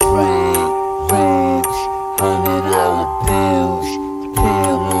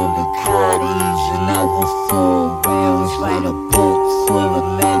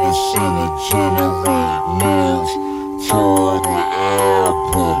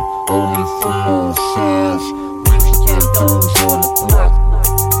Emotions, can't those on the block.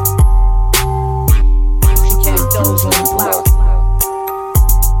 Can't those on the block.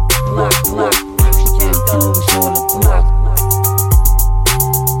 Block, block. Can't those on the block.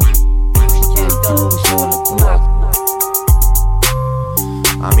 Can't those on the block.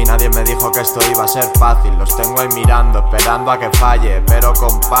 A mí nadie me dijo que esto iba a ser fácil. Los tengo ahí mirando, esperando a que falle. Pero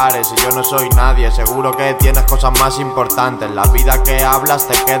compare, si yo no soy nadie, seguro que tienes cosas más importantes. La vida que hablas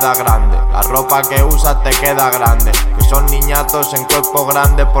te queda grande, la ropa que usas te queda grande. Que son niñatos en cuerpos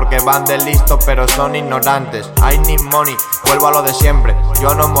grandes porque van de listos pero son ignorantes. I need money, vuelvo a lo de siempre.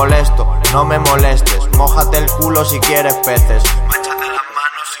 Yo no molesto, no me molestes. Mójate el culo si quieres peces.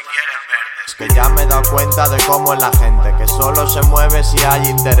 Que ya me he dado cuenta de cómo es la gente, que solo se mueve si hay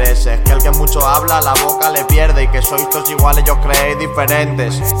intereses, que el que mucho habla la boca le pierde y que sois todos iguales, yo creéis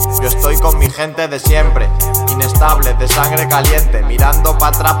diferentes. Yo estoy con mi gente de siempre, inestable, de sangre caliente, mirando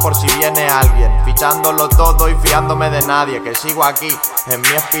para atrás por si viene alguien, fichándolo todo y fiándome de nadie, que sigo aquí en mi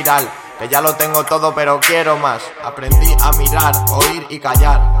espiral, que ya lo tengo todo pero quiero más. Aprendí a mirar, oír y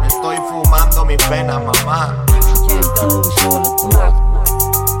callar, me estoy fumando mis penas, mamá.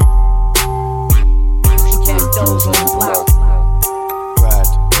 Those on the block.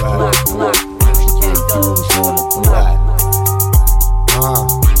 Block, block. Can't those on the block.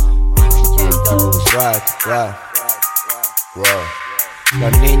 Can't those.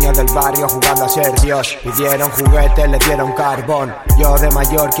 Los niños del barrio jugando a ser Dios, pidieron juguetes, le dieron carbón. Yo de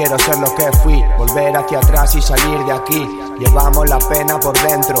mayor quiero ser lo que fui, volver hacia atrás y salir de aquí. Llevamos la pena por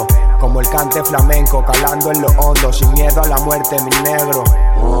dentro, como el cante flamenco, calando en lo hondo, sin miedo a la muerte, mi negro.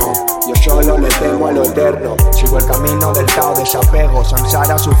 Yo solo le temo a lo eterno, sigo el camino del cao desapego.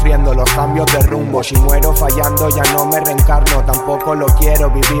 Samsara sufriendo los cambios de rumbo, si muero fallando ya no me reencarno. Tampoco lo quiero,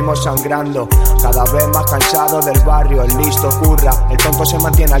 vivimos sangrando, cada vez más cansado del barrio. El listo curra, el tonto se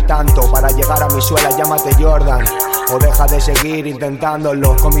mantiene al tanto. Para llegar a mi suela llámate Jordan, o deja de seguir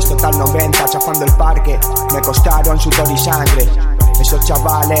intentándolo. Con mis total 90 chafando el parque, me costaron sudor y sangre. Esos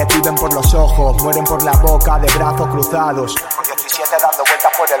chavales viven por los ojos, mueren por la boca de brazos cruzados. Con 17 dando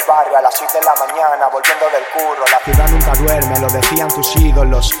vueltas por el barrio a las 6 de la mañana, volviendo del curro. La ciudad nunca duerme, lo decían tus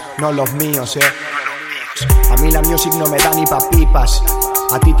ídolos, no los míos, A mí la music no me da ni pa' pipas,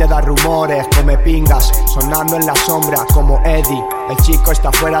 a ti te da rumores, come pingas, sonando en la sombra como Eddie. El chico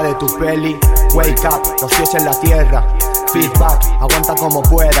está fuera de tu peli, wake up, los pies en la tierra. Feedback, aguanta como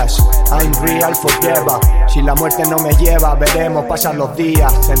puedas, I'm real forever. Si la muerte no me lleva, veremos, pasan los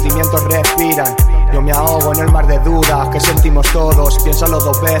días, sentimientos respiran. Yo me ahogo en el mar de dudas que sentimos todos, piénsalo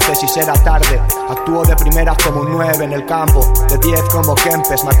 2 veces y será tarde. Actúo de primeras como un 9 en el campo, de 10 como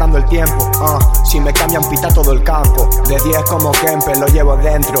Kempes, matando el tiempo. Si me cambian pita todo el campo, de 10 como Kempes, lo llevo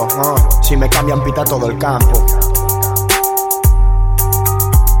dentro. Si me cambian pita todo el campo.